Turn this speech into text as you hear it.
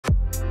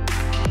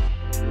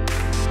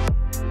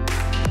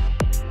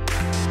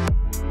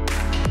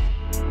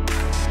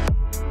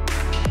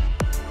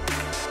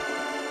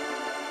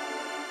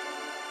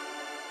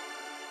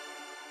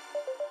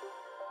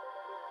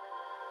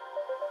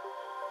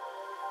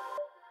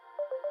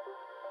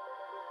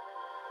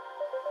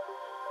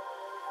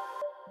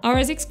Our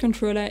RSX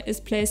controller is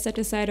placed at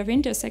the side of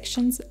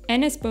intersections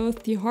and is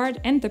both the heart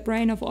and the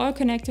brain of all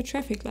connected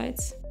traffic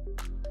lights.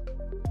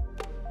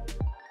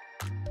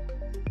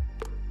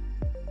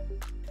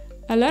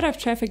 A lot of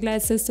traffic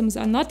light systems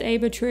are not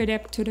able to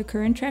adapt to the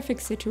current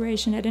traffic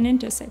situation at an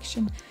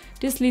intersection.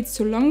 This leads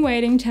to long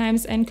waiting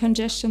times and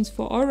congestions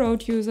for all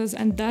road users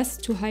and thus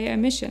to higher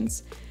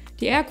emissions.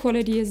 The air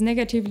quality is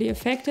negatively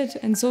affected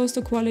and so is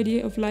the quality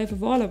of life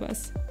of all of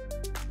us.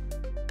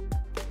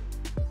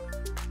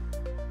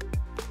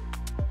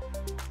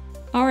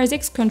 Our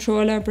RSX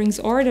controller brings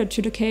order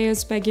to the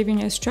chaos by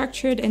giving a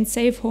structured and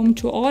safe home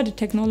to all the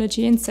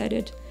technology inside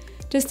it.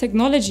 This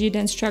technology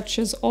then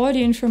structures all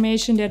the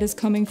information that is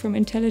coming from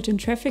intelligent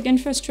traffic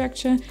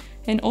infrastructure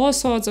and all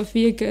sorts of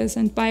vehicles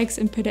and bikes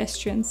and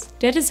pedestrians.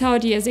 That is how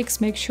the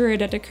RSX makes sure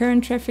that the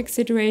current traffic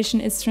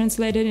situation is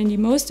translated in the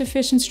most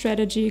efficient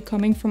strategy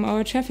coming from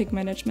our traffic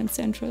management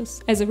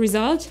centrals. As a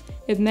result,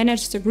 it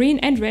manages the green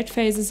and red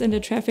phases in the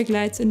traffic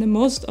lights in the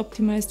most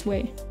optimized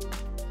way.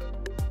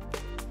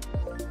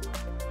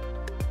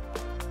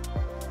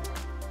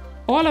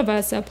 All of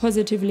us are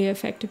positively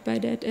affected by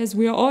that, as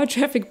we are all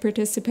traffic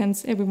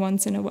participants every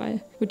once in a while.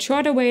 With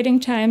shorter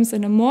waiting times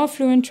and a more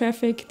fluent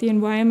traffic, the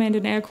environment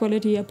and air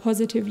quality are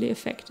positively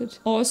affected.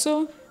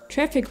 Also,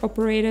 traffic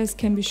operators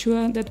can be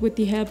sure that with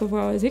the help of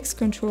our RSX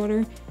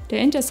controller, their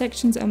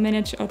intersections are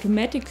managed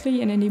automatically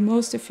and in the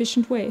most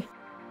efficient way.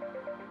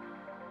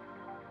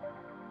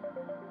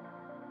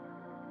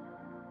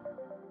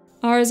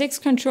 Our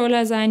RSX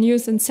controllers are in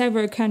use in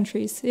several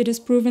countries. It is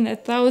proven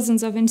at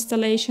thousands of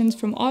installations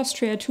from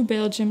Austria to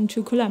Belgium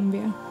to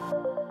Colombia.